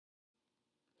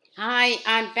Hi,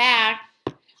 I'm back.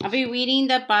 I'll be reading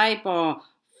the Bible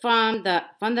from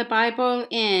the Bible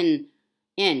in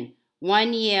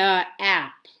 1 year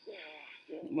app.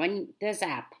 This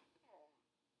app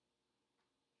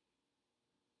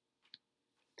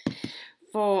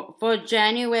for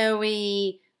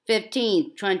January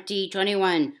 15th,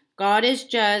 2021. God is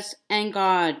just and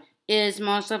God is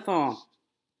merciful.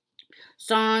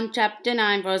 Psalm chapter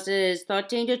 9 verses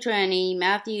 13 to 20,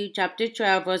 Matthew chapter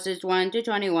 12 verses 1 to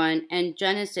 21, and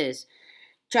Genesis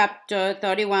chapter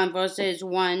 31 verses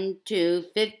 1 to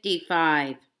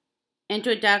 55.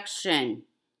 Introduction.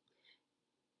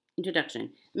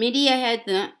 Media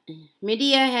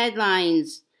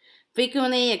headlines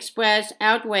frequently express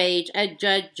outrage at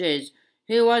judges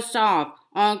who are soft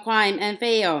on crime and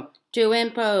fail to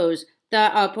impose the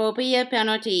appropriate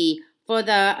penalty for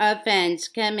the offense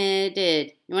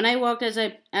committed. When I worked as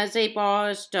a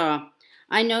barrister,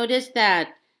 I noticed that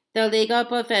the legal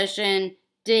profession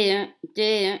did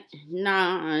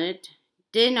not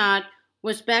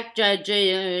respect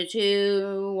judges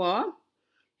who were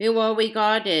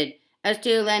regarded as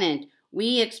too lenient.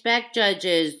 We expect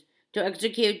judges to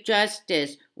execute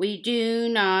justice. We do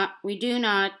not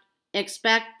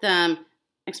expect them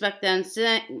expect them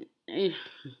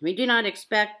we do not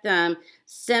expect them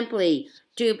simply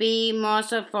to be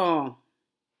merciful.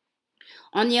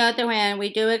 On the other hand, we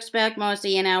do expect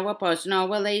mercy in our personal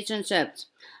relationships.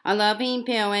 A loving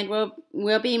parent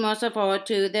will be merciful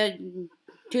to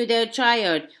their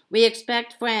child. We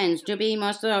expect friends to be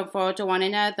merciful to one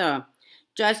another.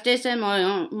 Justice and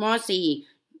mercy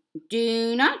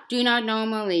do not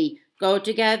normally go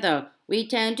together. We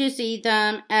tend to see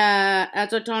them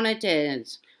as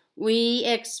alternatives. We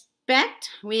expect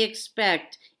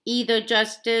either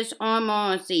justice or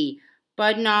mercy,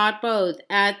 but not both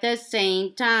at the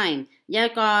same time.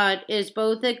 Yet God is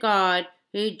both a God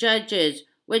who judges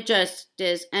with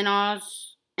justice and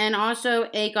also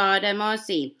a God of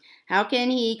mercy. How can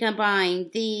he combine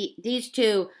these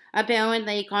two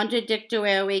apparently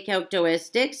contradictory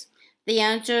characteristics? The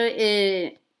answer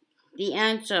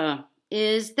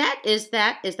is that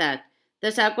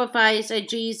the sacrifice of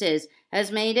Jesus has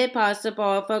made it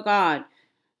possible for God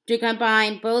to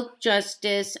combine both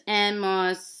justice and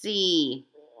mercy.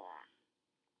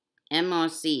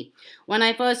 When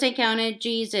I first encountered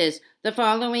Jesus, the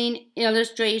following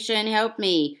illustration helped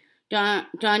me to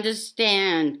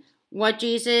understand what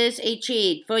Jesus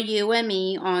achieved for you and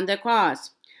me on the cross.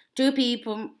 Two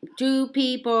people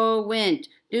went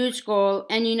through school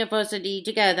and university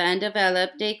together and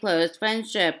developed a close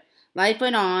friendship. Life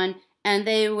went on, and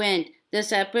they went the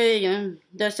separate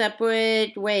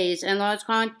ways and lost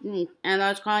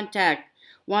contact.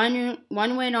 One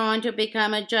went on to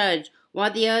become a judge,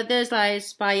 while the other's life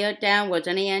spiraled downwards,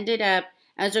 and he ended up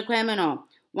as a criminal.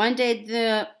 One day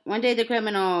the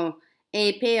criminal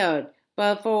appeared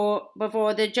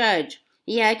before the judge.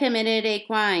 He had committed a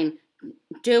crime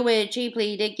to which he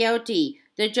pleaded guilty.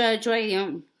 The judge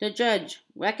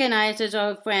recognized his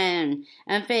old friend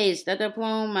and faced the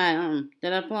diploma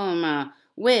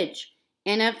which,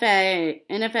 in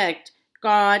effect,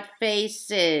 God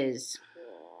faces.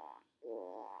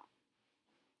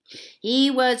 He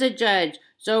was a judge,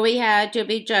 so he had to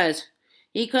be just.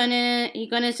 He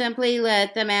couldn't simply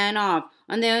let the man off.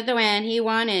 On the other hand, he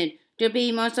wanted to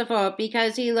be merciful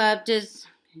because he loved his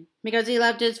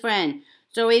friend.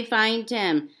 So he fined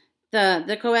him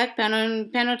the correct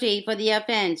penalty for the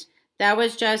offense. That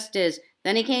was justice.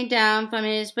 Then he came down from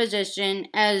his position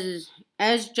as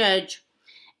judge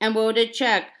and wrote a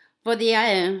check for the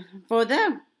amount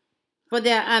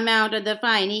of the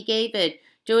fine. He gave it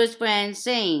to his friend,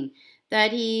 saying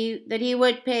that he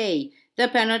would pay the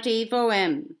penalty for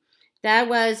him. That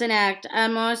was an act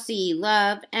of mercy,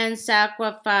 love, and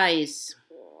sacrifice.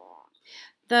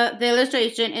 The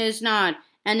illustration is not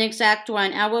an exact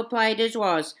one. I will apply it as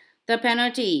was. The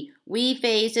penalty we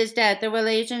face is that the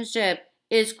relationship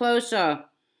is closer.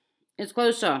 It's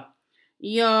closer.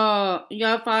 Your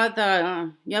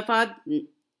father,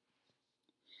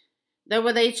 the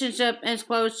relationship is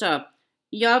closer.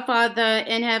 Your Father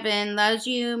in heaven loves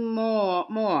you more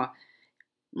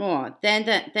than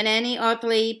any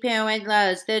earthly parent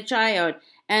loves their child,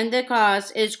 and the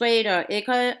cost is greater. It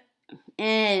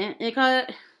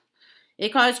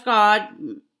costs God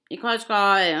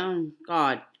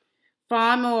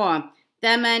far more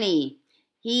than money.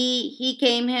 He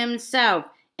came himself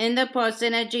in the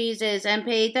person of Jesus and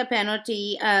paid the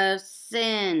penalty of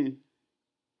sin.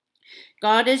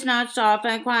 God is not soft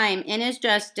on crime. In his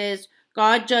justice,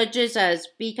 God judges us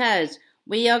because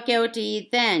we are guilty.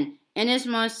 Then, in his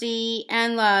mercy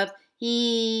and love,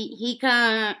 he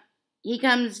he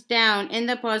comes down in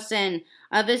the person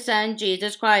of his Son,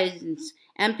 Jesus Christ,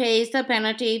 and pays the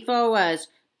penalty for us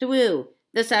through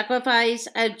the sacrifice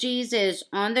of Jesus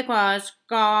on the cross.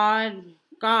 God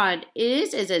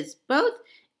is both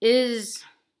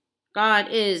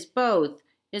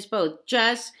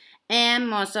just and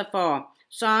merciful.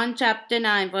 Psalm chapter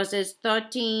 9, verses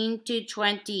 13 to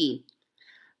 20.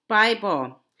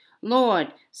 Bible.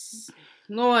 Lord,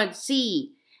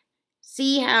 see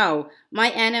how my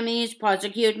enemies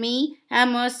persecute me. Have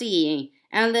mercy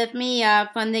and lift me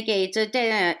up from the gates of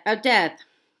death,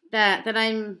 that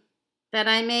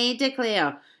I may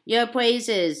declare your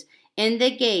praises in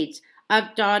the gates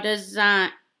of daughter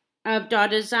Zion,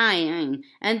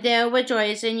 and there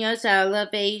rejoice in your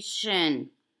salvation.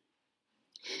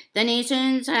 The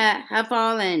nations have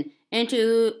fallen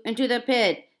into the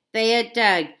pit. They are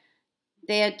dug.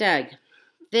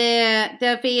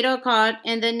 Their feet are caught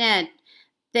in the net.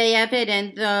 They have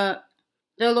hidden. The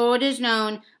Lord is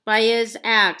known by his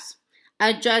acts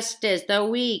of justice. By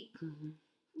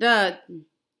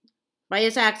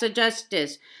his acts of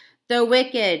justice. The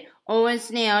wicked are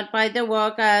ensnared by the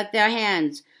work of their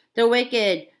hands. The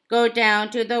wicked go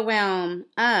down to the realm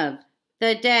of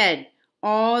the dead.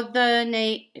 All the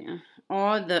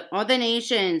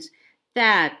nations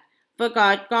that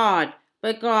forgot God,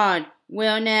 but God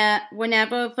will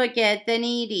never forget the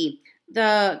needy.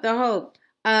 The hope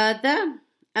of the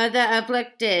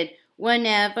afflicted will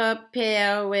never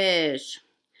perish.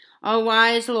 O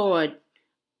wise Lord,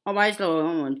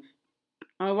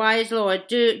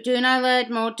 do not let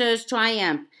mortals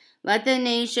triumph. Let the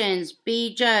nations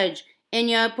be judged in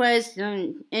your presence.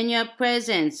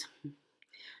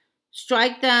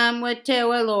 Strike them with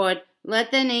terror, Lord.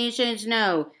 Let the nations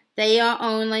know they are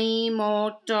only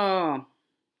mortal.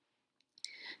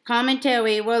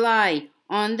 Commentary rely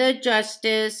on the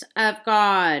justice of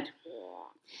God.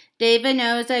 David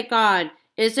knows that God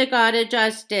is a God of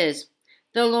justice.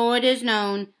 The Lord is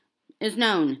known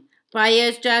by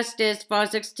his justice.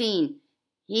 Verse 16.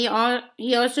 He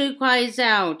also cries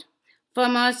out for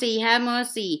mercy. Have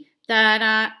mercy, that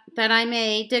I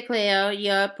may declare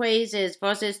your praises.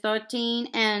 Verses 13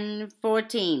 and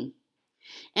 14.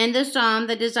 In the psalm,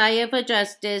 the desire for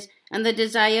justice and the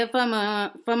desire for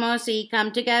mercy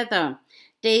come together.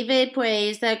 David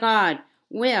prays that God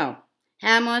will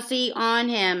have mercy on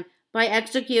him by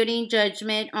executing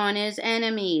judgment on his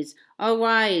enemies.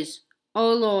 Arise,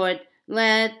 O Lord,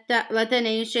 let the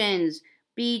nations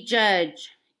be judged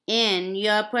in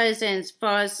your presence.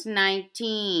 Verse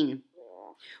 19.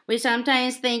 We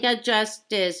sometimes think of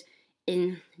justice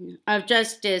in a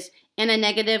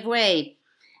negative way,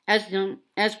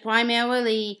 as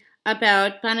primarily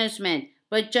about punishment,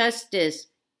 but justice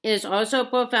is also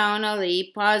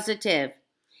profoundly positive.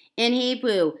 In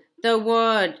Hebrew, the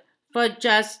word for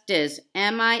justice,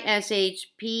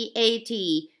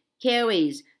 mishpat,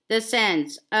 carries the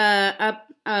sense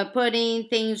of putting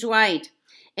things right.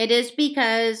 It is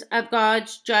because of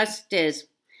God's justice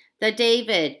that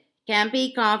David can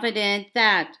be confident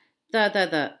that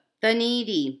the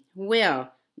needy will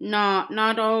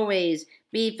not always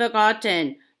be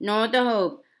forgotten, nor the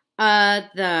hope of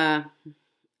the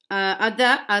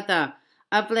other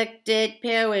afflicted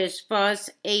perish. Verse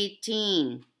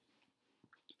 18.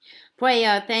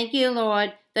 Prayer. Thank you,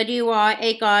 Lord, that you are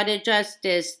a God of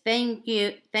justice. Thank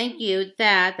you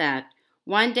that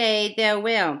one day there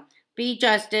will be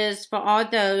justice for all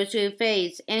those who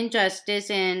face injustice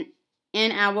in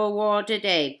our world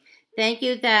today. Thank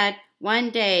you that one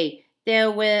day there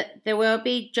will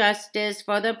be justice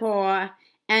for the poor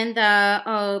and the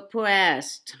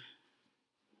oppressed.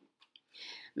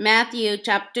 Matthew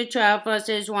chapter 12,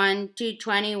 verses 1 to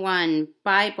 21.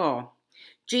 Bible.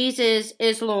 Jesus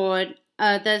is Lord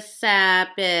of the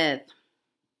Sabbath.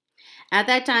 At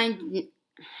that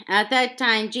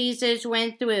time, Jesus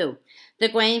went through the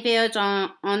grain fields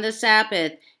on the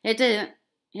Sabbath.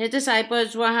 His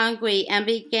disciples were hungry and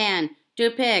began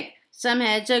to pick some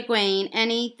heads of grain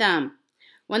and eat them.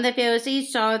 When the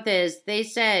Pharisees saw this, they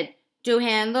said to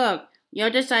him, "Look, your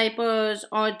disciples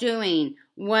are doing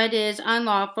what is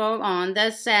unlawful on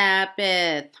the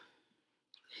Sabbath."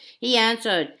 He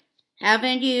answered,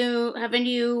 Haven't you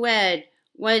read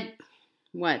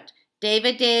what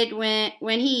David did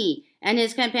when he and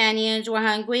his companions were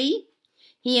hungry?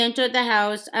 He entered the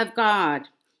house of God,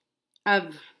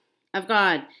 and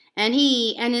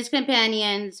he and his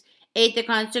companions ate the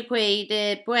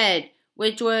consecrated bread,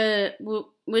 which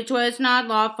was not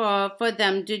lawful for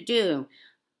them to do,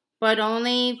 but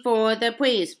only for the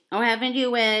priests. Or haven't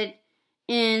you read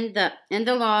in the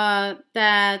law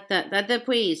that the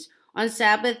priests on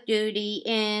Sabbath duty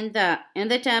in the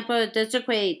temple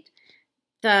desecrate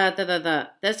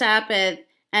the Sabbath,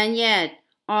 and yet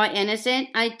are innocent?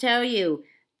 I tell you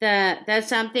that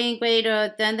something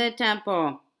greater than the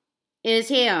temple is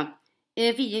here.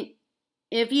 If you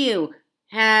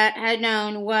had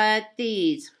known what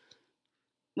these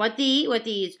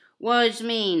words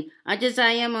mean, I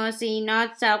desire mercy,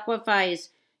 not sacrifice,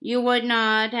 you would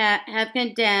not have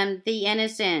condemned the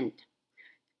innocent.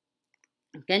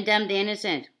 Condemned the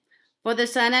innocent. For the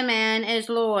Son of Man is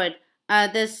Lord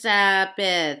of the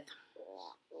Sabbath.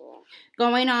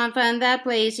 Going on from that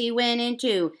place, he went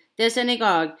into the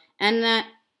synagogue, and a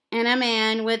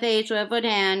man with a shriveled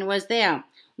hand was there,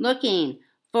 looking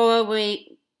for a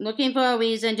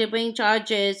reason to bring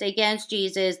charges against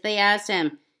Jesus. They asked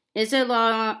him, "Is it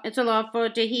lawful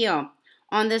to heal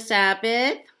on the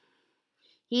Sabbath?"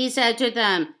 He said to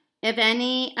them, "If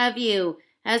any of you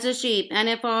has a sheep and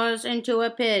it falls into a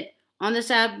pit on the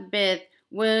Sabbath,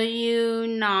 will you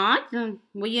not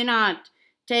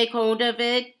take hold of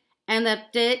it and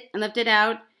lift it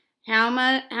out? How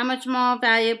much more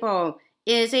valuable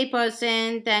is a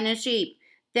person than a sheep?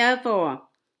 Therefore,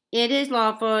 it is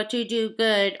lawful to do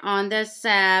good on the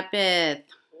Sabbath."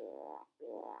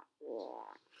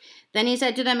 Then he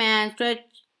said to the man, "Stretch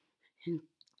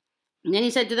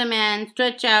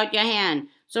out your hand."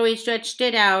 So he stretched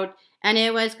it out, and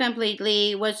it was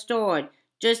completely restored,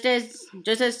 just as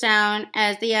sound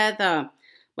as the other.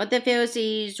 But the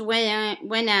Pharisees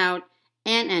went out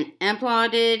and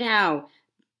plotted how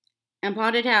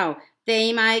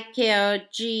they might kill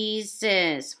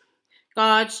Jesus,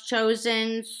 God's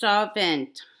chosen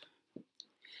servant.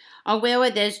 Aware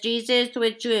of this, Jesus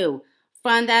withdrew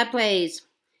from that place.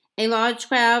 A large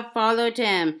crowd followed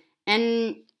him,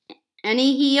 and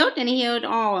he healed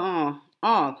all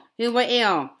who were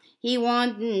ill. He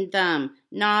warned them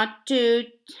not to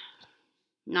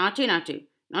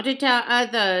tell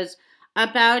others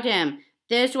about him.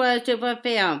 This was to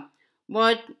fulfill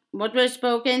what was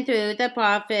spoken through the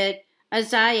prophet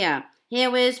Isaiah.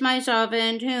 "Here is my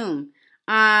servant whom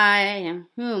I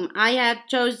have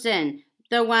chosen,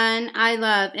 the one I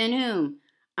love, in whom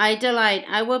I delight.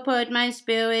 I will put my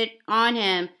spirit on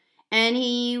him, and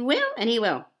he will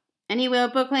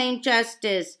proclaim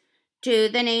justice to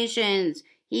the nations.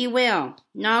 He will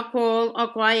not call or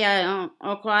cry out.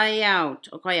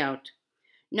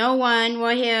 No one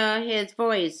will hear his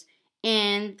voice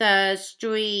in the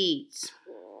streets.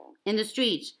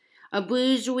 A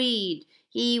bruised reed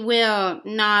he will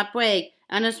not break,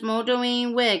 and a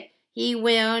smoldering wick he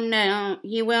will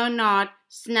not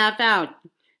snuff out,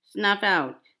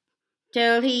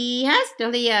 till he has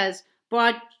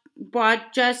brought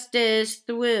justice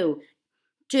through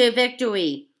to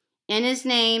victory. In his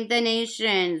name the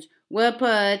nations will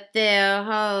put their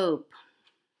hope."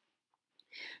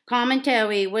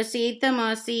 Commentary: receive the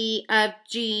mercy of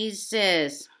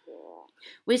Jesus.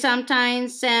 We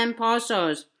sometimes send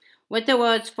parcels with the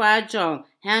words "fragile,"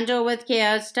 "handle with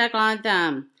care" stuck on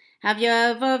them. Have you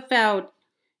ever felt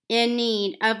in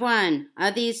need of one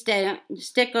of these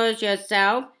stickers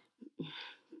yourself?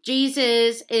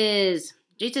 Jesus is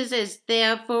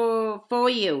there for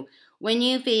you when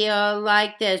you feel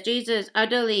like this. Jesus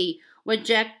utterly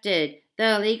rejected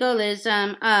the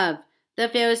legalism of the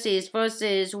Pharisees,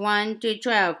 verses 1 to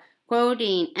 12,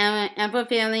 quoting and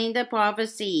fulfilling the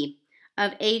prophecy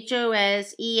of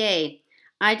Hosea.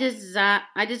 I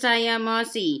desire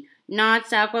mercy, not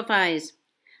sacrifice.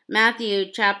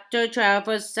 Matthew chapter 12,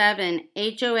 verse 7,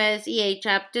 Hosea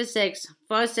chapter 6,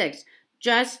 verse 6.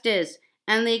 Justice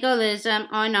and legalism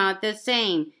are not the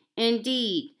same.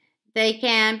 Indeed, they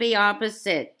can be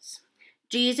opposites.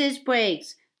 Jesus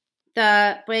breaks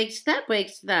the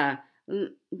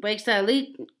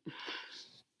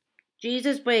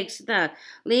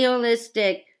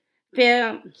legalistic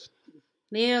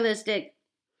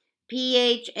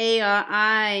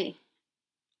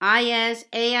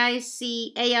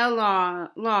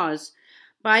PHARISAICAL laws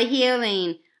by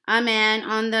healing a man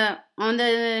on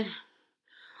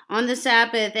the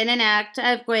Sabbath in an act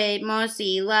of great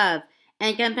mercy, love,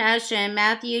 and compassion.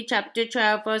 Matthew chapter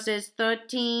 12, verses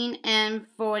 13 and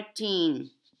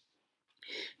 14.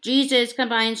 Jesus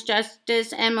combines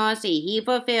justice and mercy. He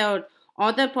fulfilled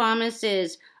all the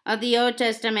promises of the Old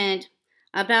Testament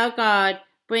about God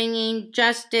bringing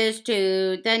justice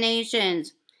to the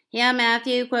nations. Here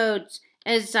Matthew quotes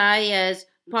Isaiah's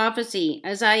prophecy,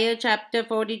 Isaiah chapter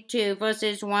 42,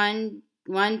 verses 1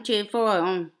 to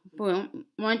 4,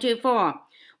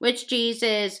 which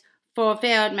Jesus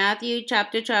fulfilled. Matthew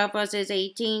chapter 12, verses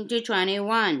 18 to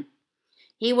 21.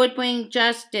 He would bring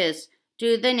justice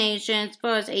to the nations,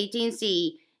 verse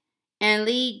 18c, and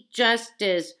lead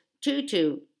justice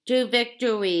to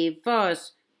victory,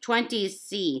 verse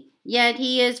 20c. Yet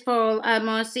he is full of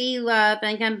mercy, love,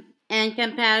 and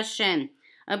compassion.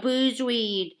 A bruised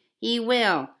reed he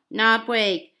will not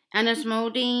break, and a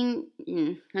smoldering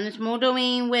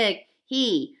wick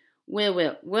he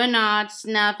will not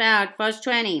snuff out. Verse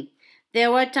 20.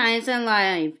 There were times in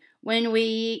life when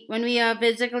we are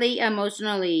physically,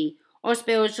 emotionally, or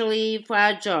spiritually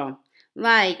fragile,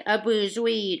 like a bruised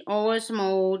reed or a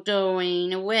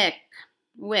smoldering wick.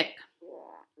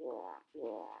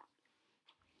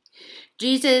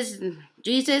 Jesus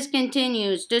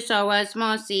continues to show us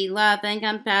mercy, love, and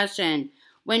compassion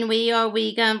when we are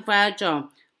weak and fragile.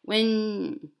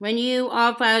 When you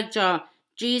are fragile,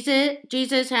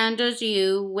 Jesus handles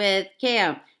you with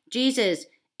care. Jesus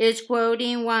is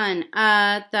quoting one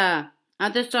of the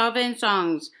servant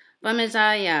songs from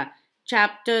Isaiah,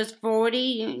 chapter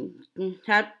 40,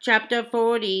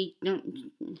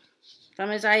 from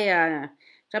Isaiah,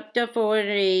 chapter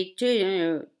 40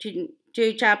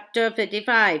 to chapter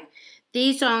 55.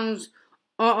 These songs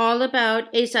are all about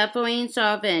a suffering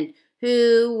servant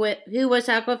who will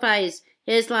sacrifice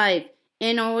his life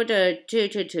in order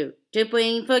to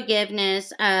bring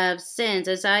forgiveness of sins.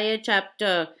 Isaiah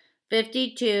chapter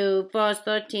 52, verse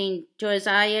 13 to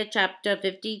Isaiah chapter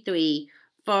 53,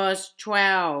 verse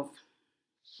 12.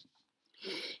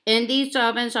 In these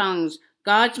servant songs,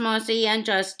 God's mercy and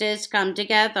justice come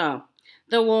together.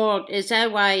 The world is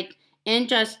set right,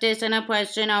 injustice and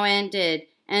oppression are ended,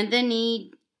 and the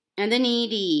needy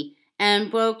and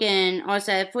broken are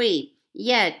set free.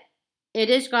 Yet it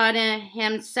is God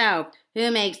himself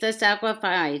who makes the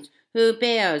sacrifice, who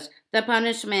bears the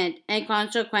punishment and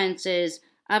consequences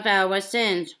of our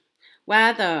sins,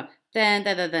 rather than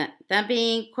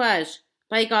being crushed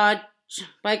by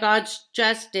God's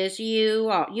justice. You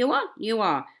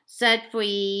are set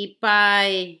free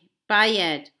by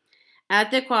it.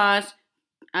 At the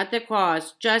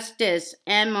cross, justice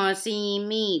and mercy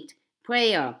meet.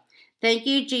 Prayer. Thank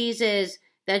you, Jesus,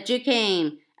 that you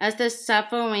came as the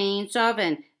suffering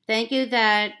servant. Thank you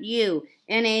that you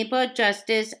enabled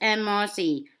justice and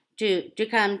mercy to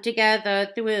come together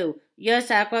through your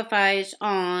sacrifice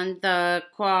on the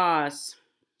cross.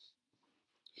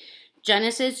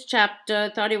 Genesis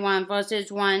chapter 31,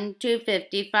 verses 1 to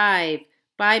 55.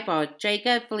 Bible.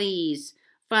 Jacob flees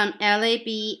from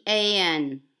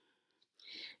Laban.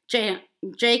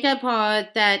 Jacob heard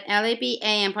that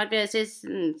Laban, Potiphar's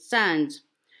sons,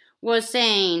 was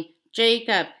saying,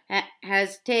 Jacob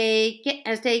has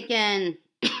taken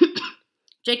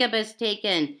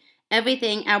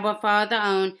everything our father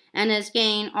owned and has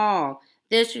gained all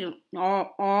this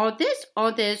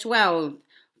wealth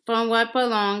from what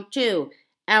belonged to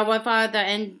our father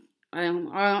and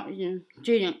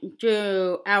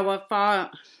to our father.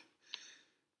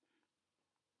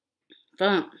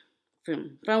 From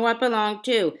what belonged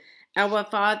to our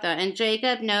father. And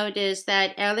Jacob noticed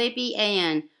that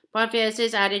Laban,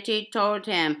 Potiphar's attitude toward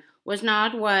him was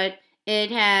not what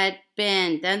it had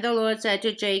been. Then the Lord said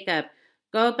to Jacob,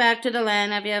 go back to the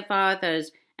land of your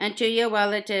fathers and to your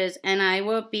relatives, and I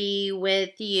will be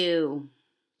with you.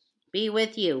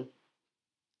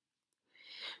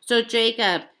 So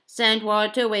Jacob sent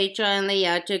word to Rachel and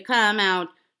Leah to come out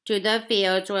to the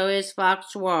fields where his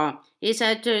flocks were. He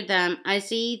said to them, I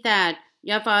see that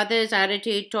your father's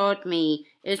attitude toward me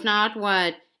is not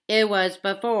what it was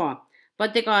before,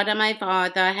 but the God of my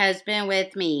father has been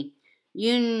with me.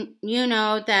 You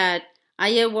know that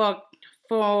I have worked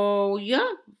for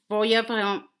your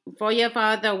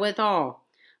father with all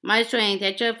my strength,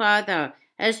 that your father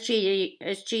has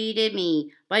cheated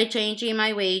me by changing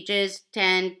my wages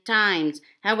 10 times.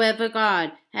 However,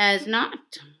 God has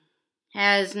not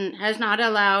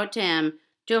allowed him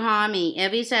to harm me.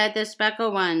 If he said the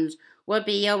speckled ones would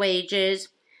be your wages,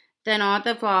 then all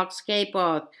the flocks gave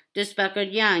birth to speckled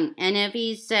young. And if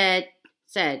he said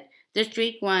the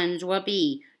streaked ones will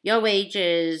be your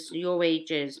wages,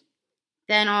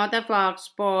 then all the flocks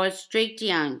bore streaked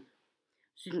young.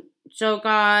 So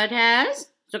God has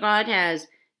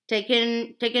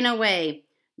taken away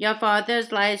your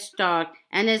father's livestock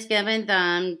and has given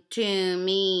them to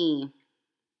me.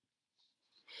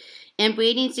 In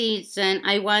breeding season,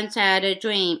 I once had a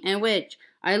dream in which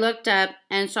I looked up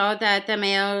and saw that the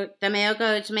male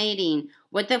goats mating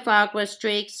with the flock was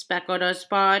streaked, speckled, or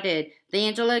spotted. The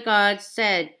angel of God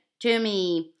said to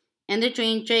me in the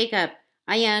dream, Jacob.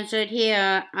 I answered,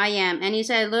 here I am. And he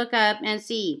said, look up and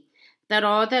see that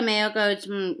all the male goats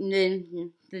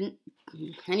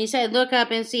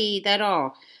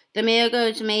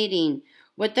mating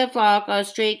with the flock are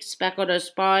streaked, speckled, or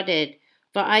spotted.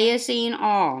 For I have seen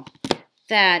all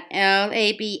that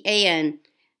Laban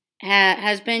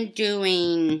has been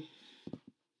doing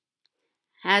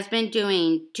has been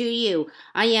doing to you.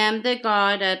 I am the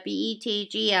God of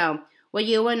Betgel, where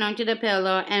you anointed a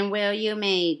pillar and where you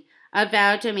made a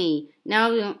vow to me. Now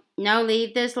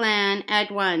leave this land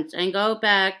at once and go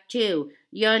back to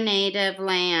your native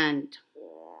land.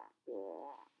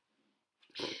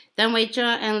 Then Rachel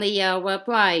and Leah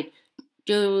replied,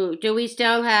 Do we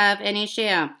still have any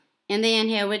share in the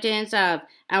inheritance of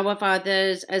our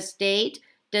father's estate?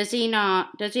 Does he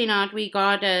not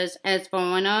regard us as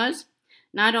foreigners?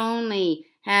 Not only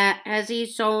has he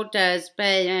sold us,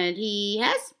 but he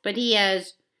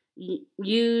has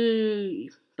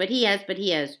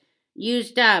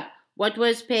used up what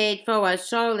was paid for us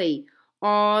solely,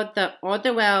 all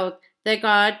the wealth that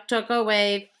God took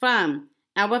away from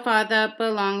our father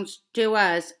belongs to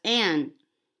us and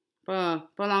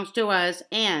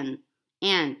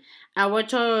our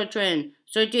children.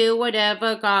 So do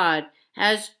whatever God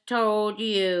has told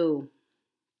you.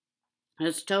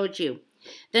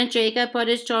 Then Jacob put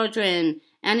his children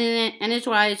and his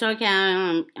wives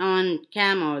on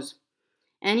camels,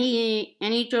 and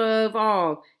he drove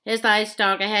all his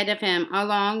livestock ahead of him,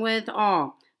 along with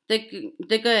all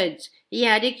the goods he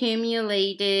had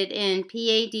accumulated in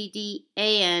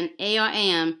Paddan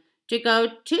Aram to go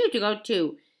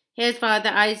to his father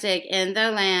Isaac in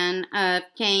the land of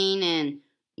Canaan.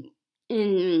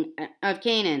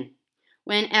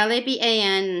 When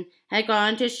Elibaan had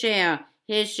gone to share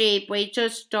his sheep, Rachel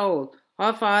stole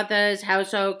her father's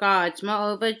household gods.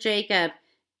 Moreover, Jacob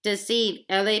deceived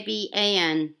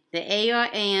Elibaan, the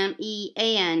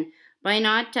Aramean, by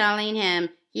not telling him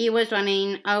he was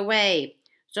running away.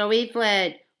 So he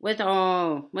fled with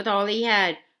all he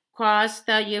had, crossed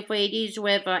the Euphrates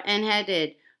River, and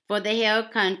headed for the hill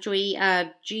country of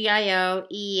Gilead.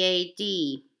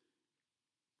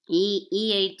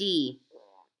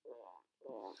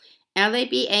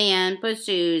 Elibaan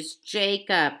pursues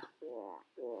Jacob.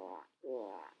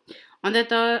 On the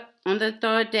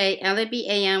third day,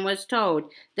 Elibaan was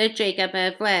told that Jacob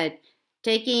had fled.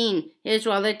 Taking his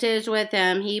relatives with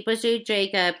him, he pursued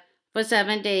Jacob for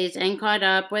 7 days and caught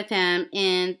up with him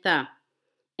in the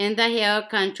hill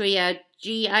country of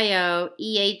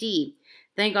Gilead.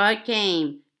 Then God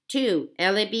came to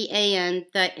Elibaan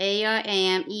the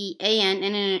Aramean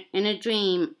in a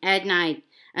dream at night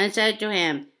and said to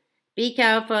him, Be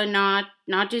careful not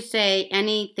to say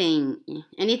anything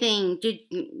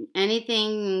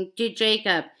to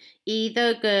Jacob,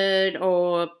 either good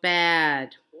or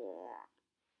bad.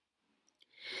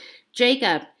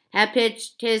 Jacob had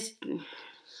pitched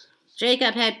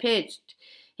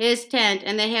his tent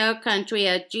in the hill country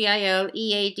of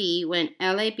Gilead when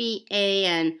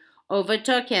Elibaan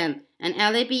overtook him, and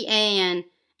Elibaan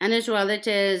and his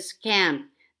relatives camped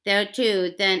there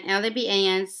too. Then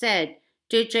Elibaan said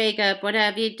to Jacob, What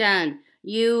have you done?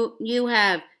 You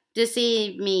have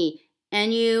deceived me,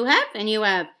 and you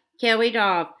have carried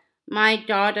off my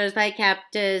daughters like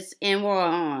captives in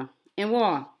war.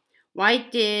 Why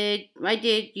did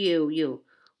you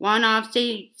run off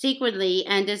secretly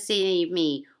and deceive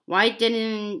me? Why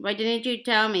didn't you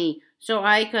tell me so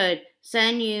I could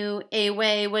send you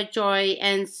away with joy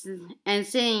and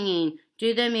singing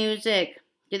to the music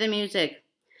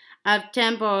of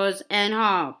timbrels and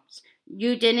harps?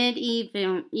 You didn't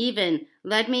even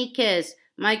let me kiss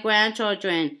my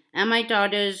grandchildren and my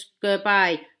daughters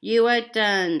goodbye. You had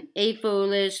done a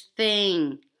foolish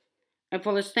thing.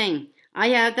 I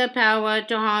have the power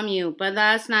to harm you, but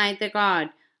last night the God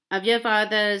of your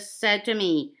fathers said to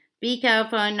me, Be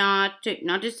careful not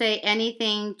to say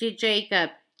anything to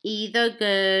Jacob, either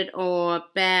good or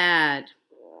bad.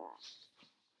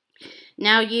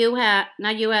 Now you have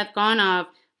gone off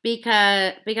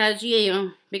because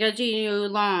you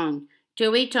long to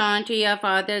return to your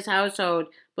father's household.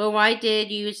 But why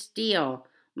did you steal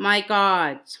my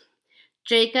gods?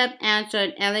 Jacob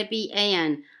answered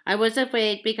Elibaan, I was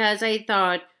afraid because I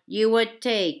thought you would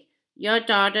take your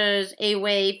daughters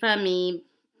away from me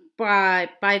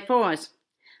by force.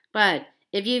 But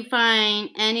if you find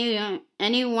anyone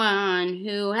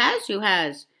who has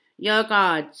your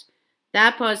gods,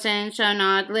 that person shall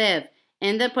not live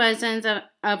in the presence of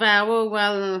our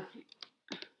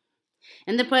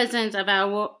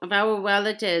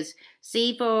relatives.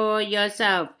 See for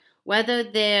yourself whether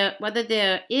there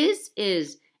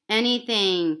is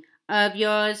anything of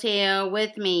yours here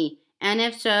with me, and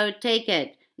if so, take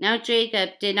it. Now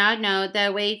Jacob did not know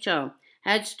that Rachel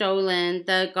had stolen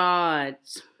the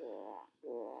gods.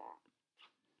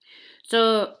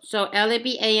 So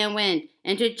Elibaan went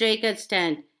into Jacob's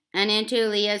tent, and into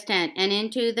Leah's tent, and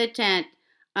into the tent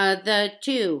of the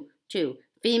two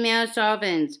female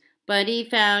servants, but he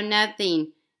found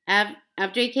nothing.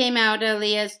 After he came out of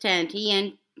Leah's tent,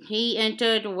 he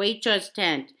entered Rachel's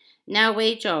tent. Now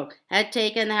Rachel had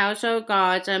taken the household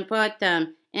gods and put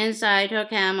them inside her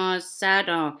camel's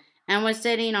saddle and was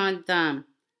sitting on them.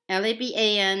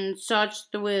 Eliab searched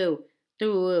through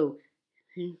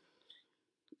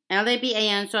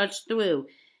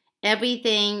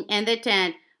everything in the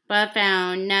tent, but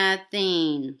found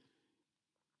nothing.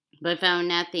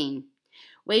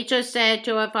 Rachel said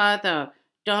to her father,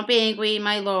 "Don't be angry,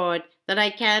 my lord, that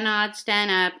I cannot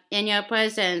stand up in your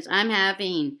presence. I'm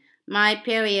having my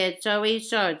period." So he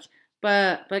searched,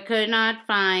 but could not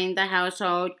find the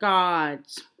household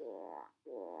gods.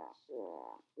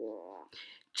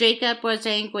 Jacob was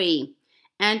angry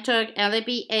and took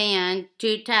Eliab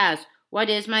to task. "What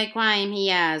is my crime?" he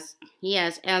asked.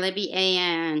 Eliab,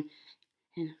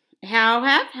 How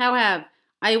have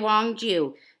I wronged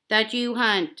you, that you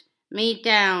hunt me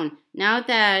down, now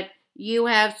that you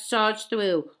have searched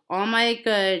through all my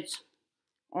goods?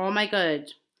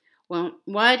 Well,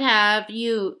 what have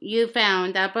you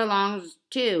found that belongs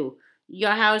to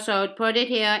your household? Put it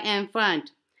here in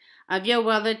front of your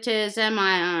relatives and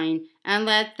mine, and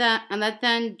let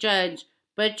them judge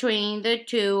between the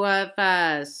two of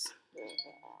us."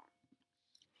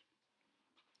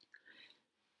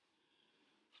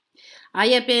 "I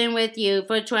have been with you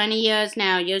for 20 years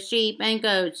now. Your sheep and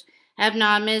goats have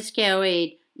not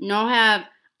miscarried, nor have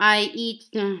I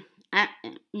eaten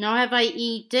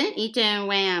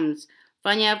rams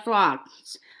from your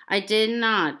flocks. I did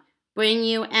not bring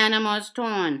you animals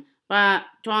torn by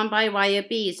wild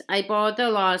beasts. I bore the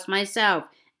loss myself,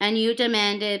 and you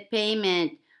demanded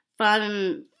payment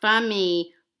from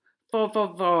me for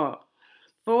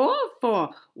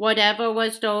whatever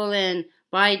was stolen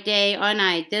by day or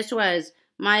night. This was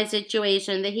my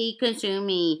situation. The heat consumed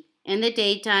me in the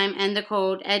daytime and the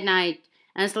cold at night,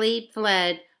 and sleep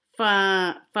fled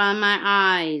from my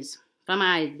eyes.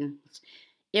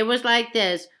 It was like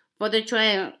this for the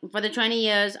 20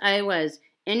 years I was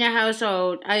in your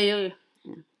household.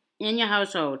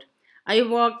 I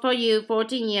worked for you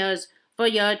 14 years for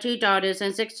your 2 daughters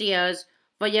and 6 years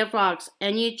for your flocks,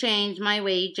 and you changed my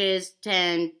wages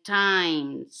 10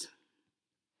 times.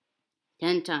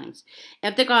 10 times.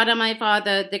 If the God of my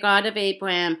father, the God of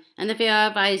Abraham, and the fear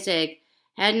of Isaac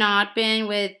had not been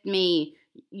with me,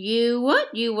 you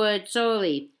would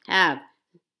surely have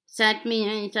sent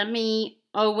me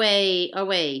away,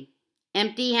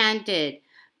 empty-handed.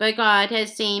 But God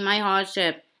has seen my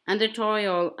hardship and the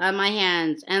toil of my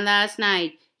hands, and last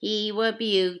night he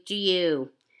rebuked you."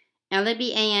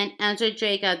 Eliab answered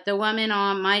Jacob, "The women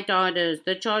are my daughters,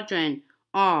 the children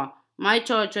are my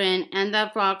children, and the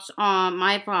flocks are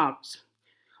my flocks.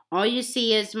 All you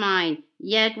see is mine.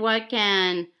 Yet what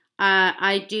can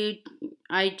I do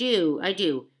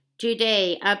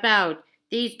today about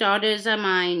these daughters of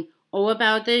mine, or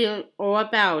about the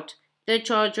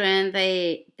children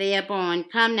they are born?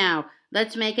 Come now,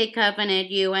 let's make a covenant,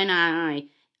 you and I,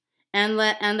 and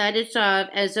let it serve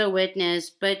as a witness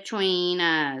between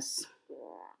us."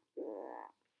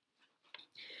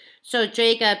 So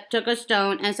Jacob took a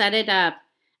stone and set it up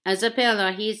as a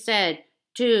pillar. He said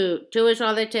to his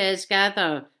relatives,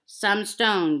 "Gather some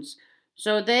stones."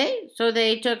 So they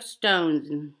took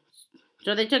stones.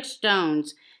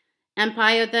 And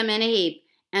piled them in a heap,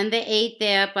 and they ate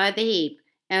there by the heap.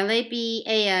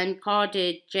 Eliab called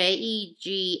it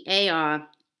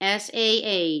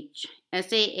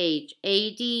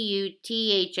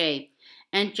Jegarshahadutha,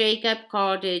 and Jacob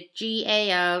called it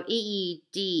Galeed.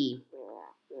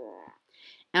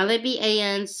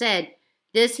 Eliab said,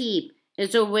 "This heap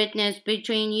is a witness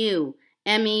between you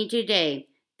and me today."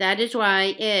 That is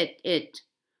why it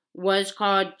was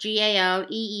called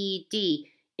Galeed.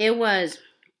 It was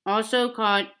also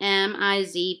called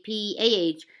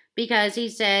Mizpah, because he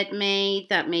said, May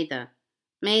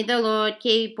the Lord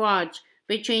keep watch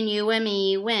between you and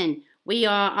me when we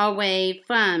are away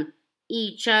from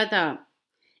each other.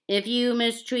 If you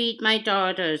mistreat my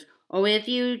daughters, or if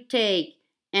you take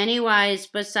any wives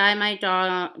beside my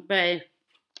daughters,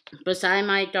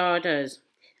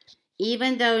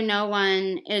 even though no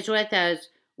one is with us,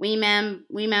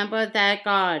 remember that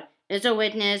God is a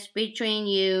witness between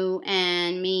you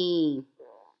and me."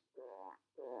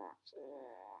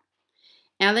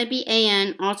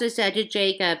 Eliab also said to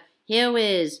Jacob, "Here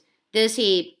is this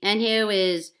heap, and here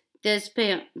is this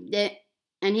pillar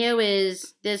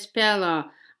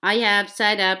I have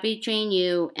set up between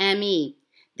you and me.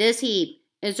 This heap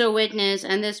is a witness,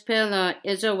 and this pillar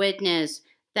is a witness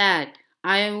that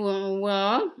I will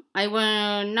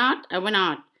not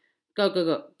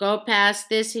go past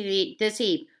this heap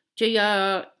to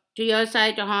your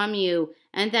side to harm you,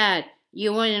 and that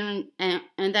you will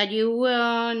and that you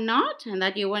will not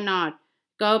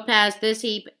go past this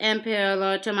heap and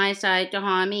pillar to my side to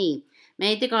harm me.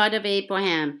 May the God of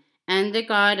Abraham and the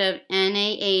God of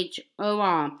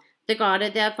Nahor, the God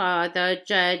of their father,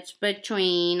 judge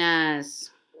between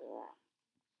us.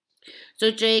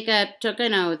 So Jacob took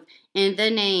an oath in the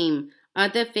name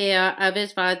of the fear of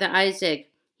his father Isaac.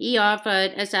 He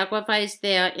offered a sacrifice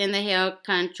there in the hill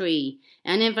country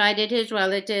and invited his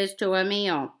relatives to a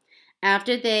meal.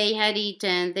 After they had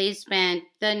eaten, they spent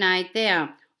the night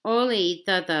there. Early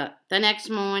the next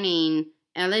morning,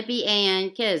 Eleazar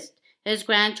kissed his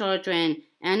grandchildren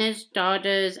and his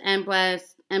daughters and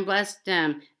blessed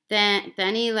them. Then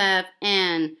he left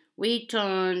and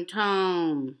returned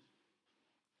home.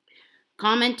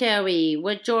 Commentary: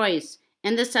 rejoice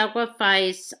in the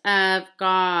sacrifice of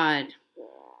God.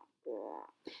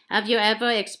 Have you ever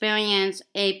experienced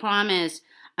a promise,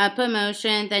 a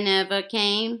promotion that never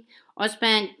came, or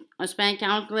spent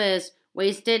countless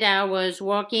wasted hours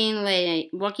working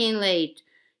late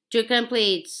to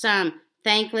complete some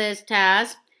thankless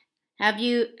task? Have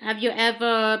you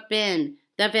ever been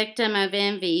the victim of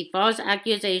envy, false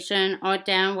accusation, or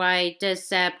downright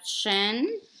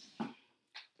deception?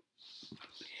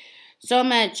 So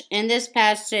much in this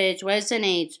passage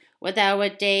resonates with our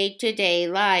day-to-day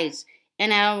lives.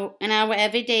 In our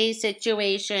everyday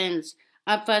situations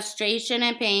of frustration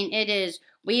and pain, it is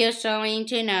reassuring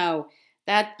to know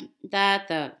that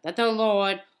the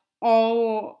Lord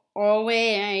always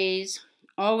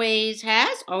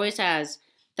has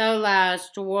the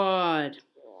last word.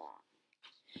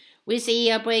 We see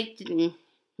a breakdown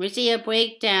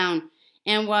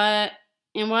in what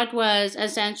was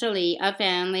essentially a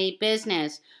family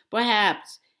business.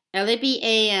 Perhaps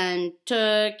Eleazar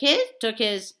took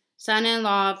his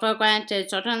son-in-law for granted.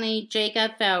 Certainly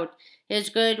Jacob felt his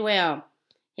goodwill.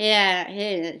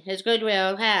 His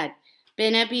goodwill had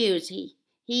been abused.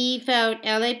 He felt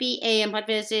Eleazar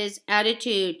Potiphar's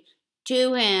attitude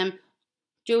to him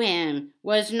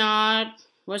was not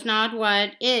what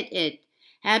it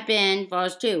had been.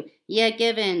 Verse 2. He had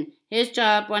given his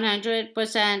job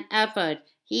 100% effort.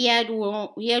 He had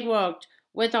worked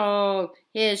with all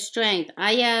his strength.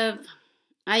 I have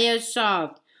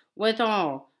served with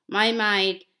all my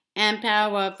might and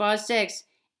power. Verse 6.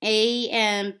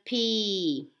 AMP.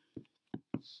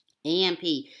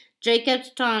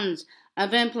 Jacob's terms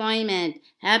of employment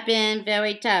had been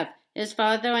very tough. His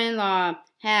father-in-law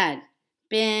had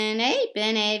been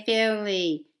a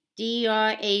fairly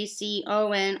DRACONIAM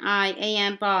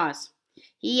boss.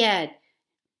 He had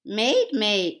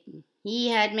made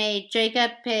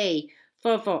Jacob pay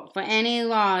for any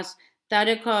loss that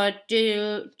occurred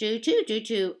due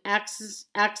to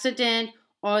accident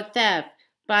or theft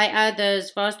by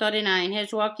others. Verse 39.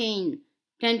 His working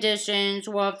conditions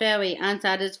were very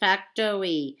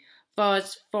unsatisfactory.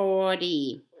 Verse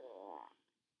 40.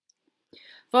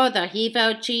 Further, he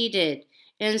felt cheated.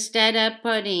 Instead of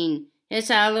putting his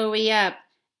salary up,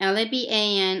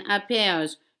 Eleazar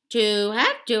appears to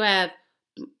have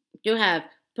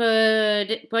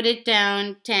put it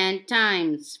down 10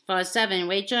 times. Verse 7.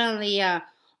 Rachel and Leah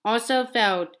also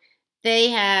felt they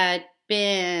had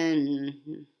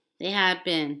been.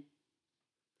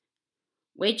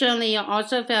 Rachel and Leah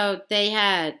also felt they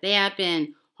had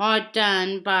been hard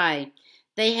done by.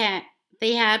 They had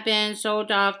been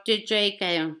sold off to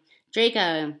Jacob,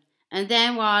 and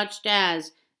then watched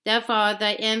as their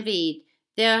father envied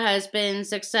their husband's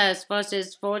success.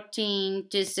 Verses 14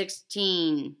 to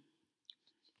 16.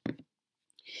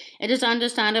 It is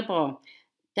understandable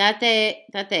that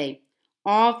they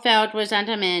all felt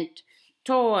resentment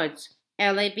towards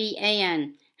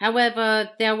Eleazar. However,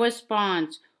 their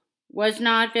response was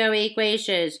not very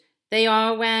gracious. They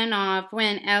all ran off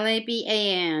when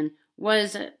Eleazar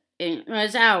was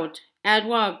out at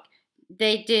work.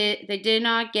 They did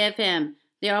not give him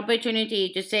the opportunity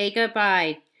to say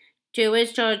goodbye to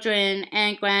his children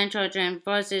and grandchildren.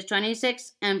 Verses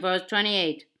 26 and verse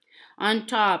 28. On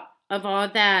top of all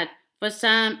that, for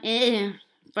some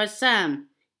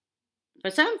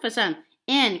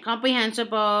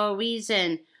incomprehensible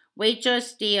reason, Rachel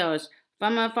steals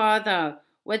from her father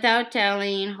without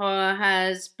telling her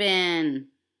husband.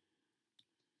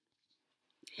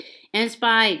 In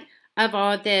spite of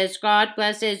all this, God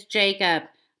blesses Jacob,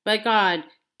 but God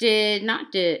did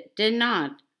not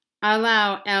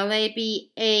allow Eleazar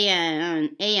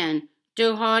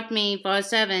to hurt me. Verse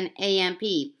 7. AMP.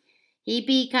 He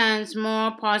becomes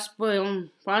more prosperous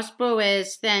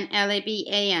than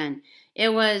Eleazar.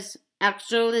 It was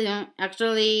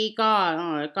actually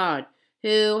God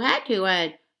who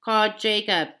had called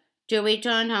Jacob to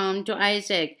return home to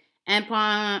Isaac. and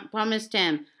promised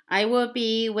him, I will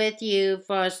be with you.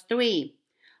 Verse 3.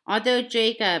 Although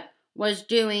Jacob was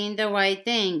doing the right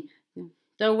thing,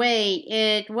 the way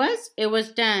it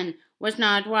was done was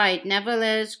not right.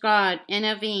 Nevertheless, God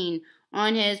intervened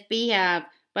on his behalf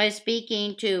by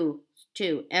speaking to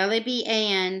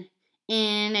Eliban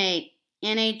in a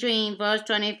dream. Verse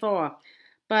 24.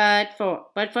 But for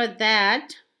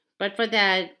that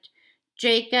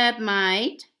Jacob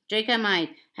might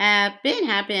have been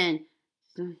happen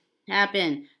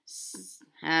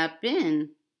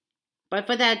but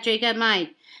for that Jacob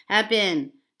might have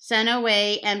been sent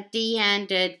away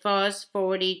empty-handed. Verse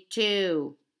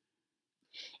 42.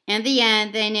 In the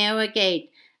end, they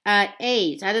navigate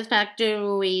a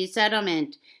satisfactory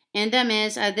settlement. In the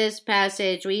midst of this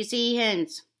passage, we see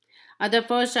hints of the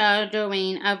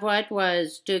foreshadowing of what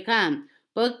was to come.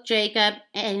 Both Jacob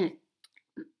and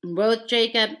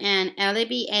Eliban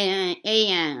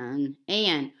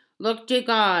look to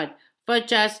God for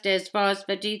justice. Verse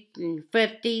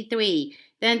 53.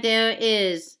 Then there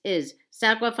is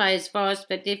sacrifice. Verse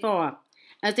 54.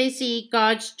 As they seek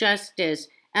God's justice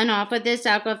and offer this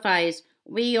sacrifice,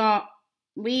 we are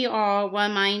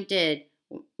reminded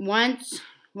once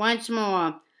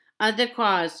more of the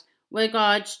cross, where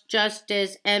God's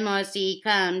justice and mercy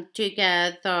come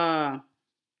together.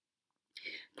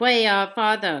 Pray, our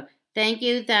Father, thank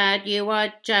you that you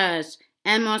are just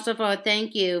and merciful.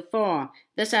 Thank you for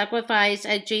the sacrifice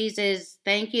of Jesus.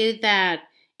 Thank you that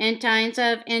in times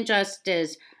of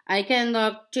injustice, I can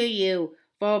look to you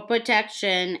for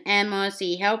protection and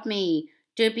mercy. Help me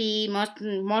to be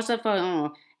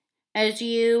merciful as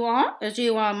you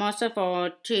are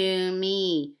merciful to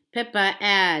me. Pippa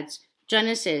adds,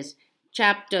 Genesis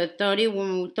chapter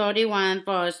 31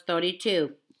 verse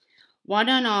 32. What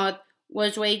on earth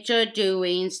was Rachel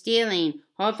doing stealing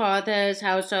her father's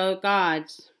household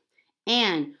gods?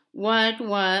 And what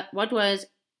was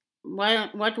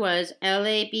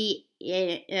Eliban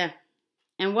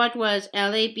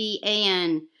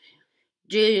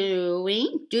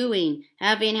doing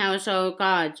having household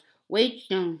gods?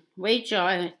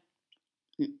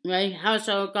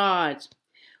 Household gods.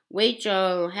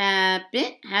 Rachel had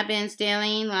been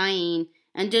stealing, lying,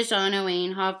 and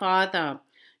dishonoring her father.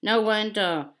 No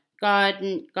wonder God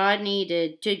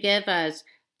needed to give us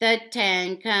the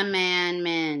 10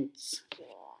 Commandments.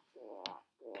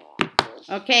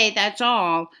 Okay, that's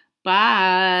all.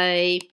 Bye.